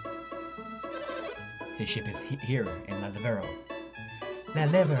Babby's. His ship is here in Lalevero.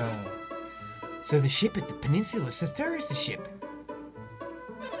 Lalevero. So the ship at the peninsula sister is the ship.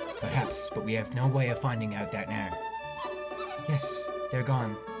 Perhaps, but we have no way of finding out that now. Yes, they're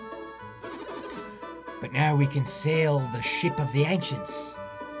gone. But now we can sail the ship of the ancients.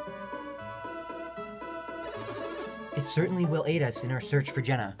 It certainly will aid us in our search for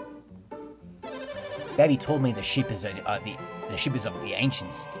Jenna. Babby told me the ship is the ship is of the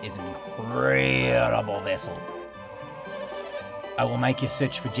ancients is an incredible vessel. I will make your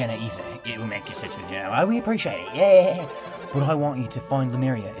search for Jenna easy. It will make your search for Jenna. Oh, we appreciate it. Yeah. But I want you to find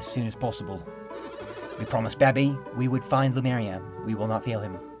Lemuria as soon as possible. We promised Babby we would find Lemuria. We will not fail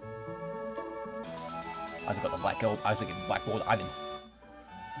him. I've got the black gold. I was looking black gold Ivan.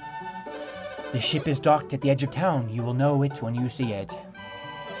 The ship is docked at the edge of town. You will know it when you see it.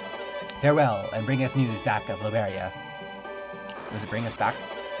 Farewell, and bring us news back of Lemuria. Does it bring us back?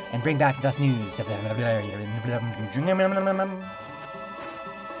 And bring back us news of Lemuria.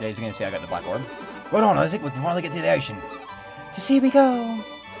 Jay's gonna say I got the black orb. Right on, Isaac. We can finally get to the ocean. To sea we go.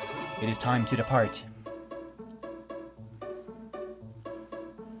 It is time to depart.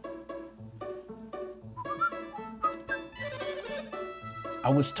 I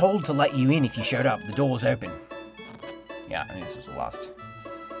was told to let you in if you showed up. The door's open. Yeah, I think this was the last.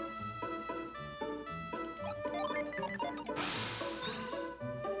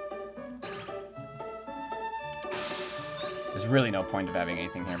 There's really no point of having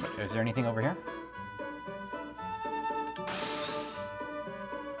anything here, but is there anything over here?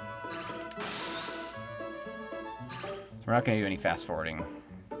 So we're not going to do any fast forwarding.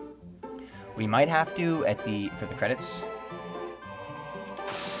 We might have to for the credits.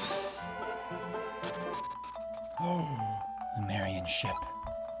 The Marian ship.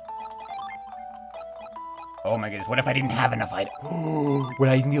 Oh my goodness, what if I didn't have enough item? Would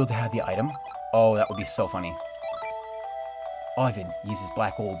I even be able to have the item? Oh, that would be so funny. Ivan uses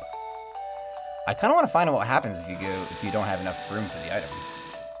black orb. I kind of want to find out what happens if you don't have enough room for the item.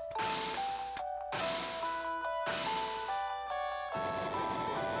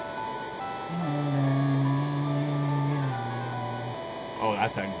 Oh,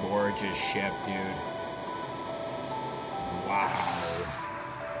 that's a gorgeous ship, dude. Wow.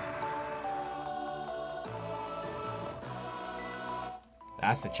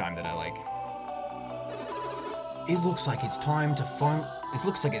 That's the chime that I like. It looks like it's time to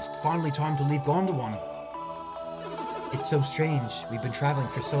finally time to leave Gondwan. It's so strange. We've been traveling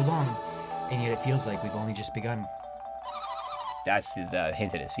for so long, and yet it feels like we've only just begun. That's his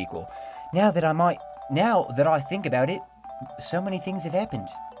hint at a sequel. Now that I think about it, so many things have happened.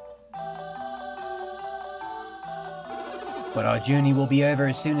 But our journey will be over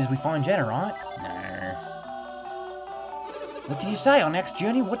as soon as we find Jenna, right? No. What did you say? Our next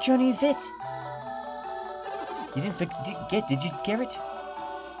journey? What journey is it? You didn't forget, did you, Garrett?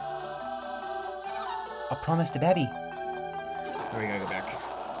 I promised to Babby. We gotta go back.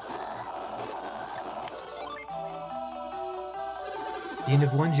 The end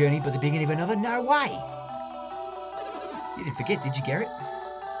of one journey, but the beginning of another? No way! You didn't forget, did you, Garrett?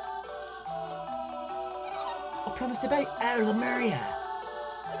 I promised to Babby. Oh, Lemuria!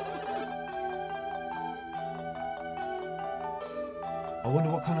 I wonder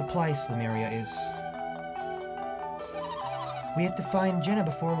what kind of place Lemuria is. We have to find Jenna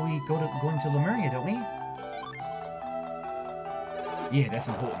before we go into Lemuria, don't we? Yeah, that's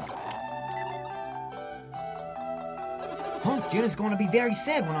important. Huh? Jenna's going to be very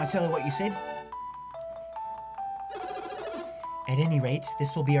sad when I tell her what you said. At any rate,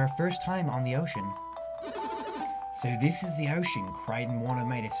 this will be our first time on the ocean. So this is the ocean Crichton wanted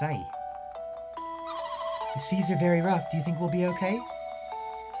me to say. The seas are very rough. Do you think we'll be okay?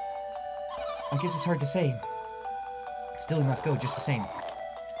 I guess it's hard to say. Still, we must go just the same.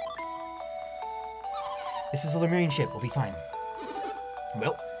 This is a Lemurian ship. We'll be fine.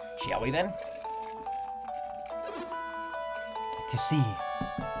 Well, shall we then? To sea.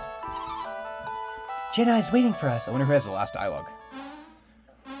 Jenna is waiting for us. I wonder who has the last dialogue.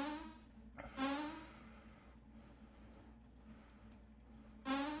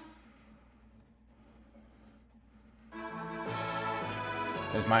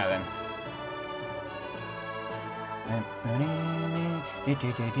 There's Maya then.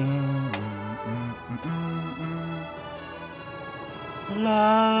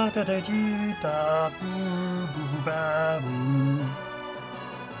 La da da dee da boo boo boo ba boo.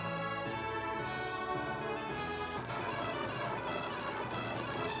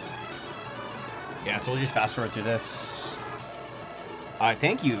 Yeah, so we'll just fast forward through this.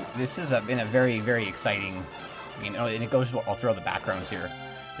 Thank you. This has been a very, very exciting, and it goes all through all the backgrounds here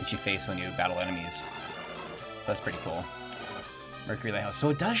that you face when you battle enemies. So that's pretty cool. Mercury Lighthouse. So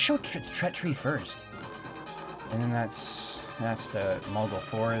it does show treachery first, and then that's the Mogul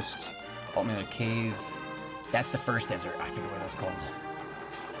Forest, Altmiller Cave. That's the first desert. I forget what that's called.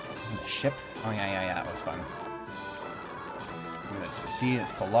 Isn't the ship? Oh yeah. That was fun. Move it to the sea.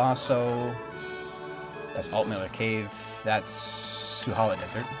 It's Colosso. That's Altmiller Cave. That's Suhala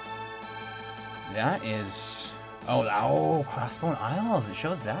Desert. That is... Oh, Crossbone Isles. It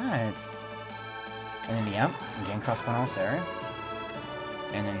shows that. And then, yeah, again, Crossbone Isles there.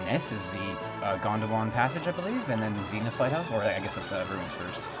 And then this is the Gondwan Passage, I believe. And then Venus Lighthouse. Or I guess that's the ruins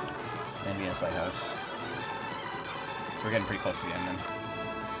first. And then Venus Lighthouse. So we're getting pretty close to the end then.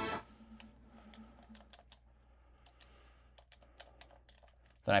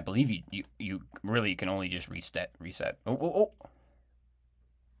 Then I believe you really can only just reset. Oh.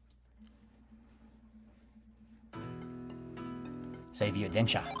 Save your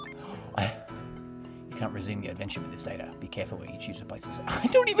adventure. You cannot resume your adventure with this data. Be careful where you choose your places. I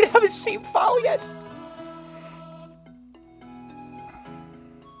don't even have a saved file yet!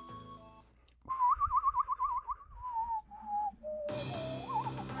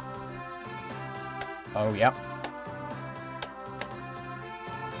 Oh, yep.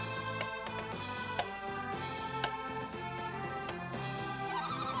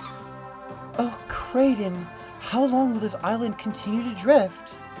 Oh, Crichton, how long will this island continue to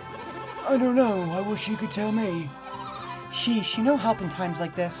drift? I don't know. I wish you could tell me. Sheesh, you know help in times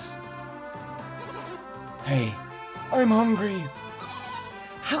like this. Hey, I'm hungry.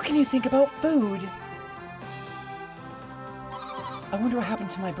 How can you think about food? I wonder what happened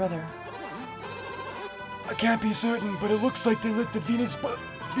to my brother. I can't be certain, but it looks like they lit the Venus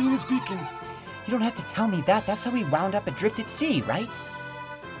beacon. You don't have to tell me that. That's how we wound up adrift at sea, right?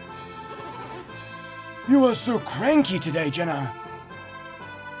 You are so cranky today, Jenna.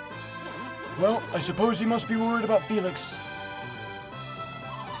 Well, I suppose you must be worried about Felix.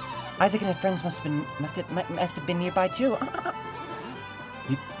 Isaac and his friends must have been nearby too.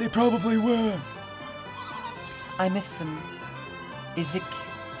 They probably were. I miss them. Isaac,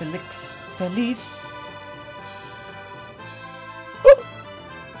 Felix, Felice.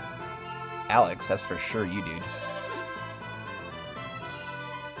 Alex, that's for sure you, dude.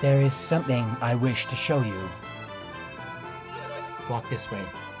 There is something I wish to show you. Walk this way.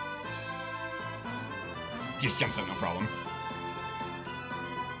 Just jumps up, no problem.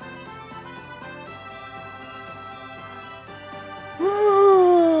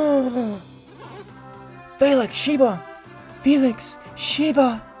 Felix, Sheba! Felix,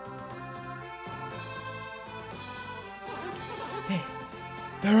 Sheba!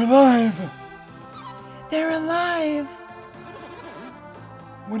 They're alive! They're alive!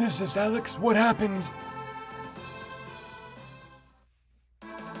 What is this, Alex? What happened?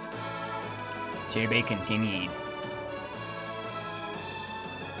 J-Bay continued.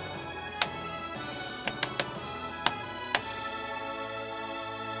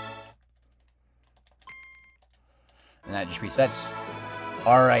 And that just resets.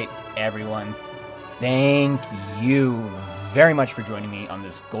 Alright, everyone. Thank you very much for joining me on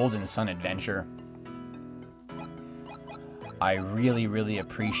this Golden Sun adventure. I really, really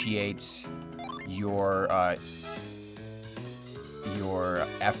appreciate your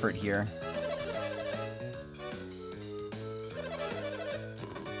effort here.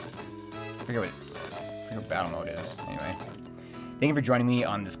 I forget what battle mode is. Anyway, thank you for joining me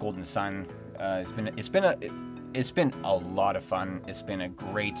on this Golden Sun. It's been a lot of fun. It's been a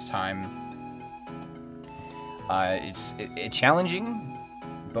great time. It's challenging,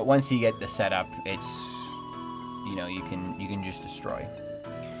 but once you get the setup, it's, you know, you can just destroy.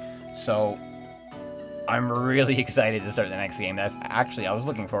 So I'm really excited to start the next game. That's actually, I was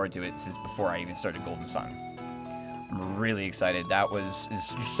looking forward to it since before I even started Golden Sun. I'm really excited. There's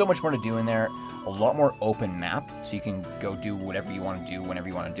so much more to do in there. A lot more open map, so you can go do whatever you want to do whenever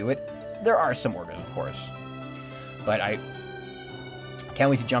you want to do it. There are some orders, of course, but I can't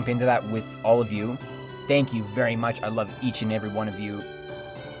wait to jump into that with all of you. Thank you very much. I love each and every one of you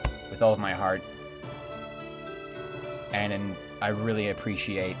with all of my heart. And I really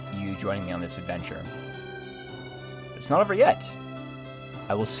appreciate you joining me on this adventure. But it's not over yet.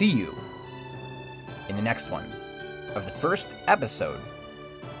 I will see you in the next one of the first episode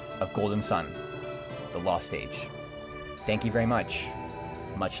of Golden Sun, The Lost Age. Thank you very much.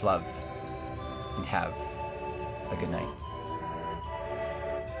 Much love. And have a good night.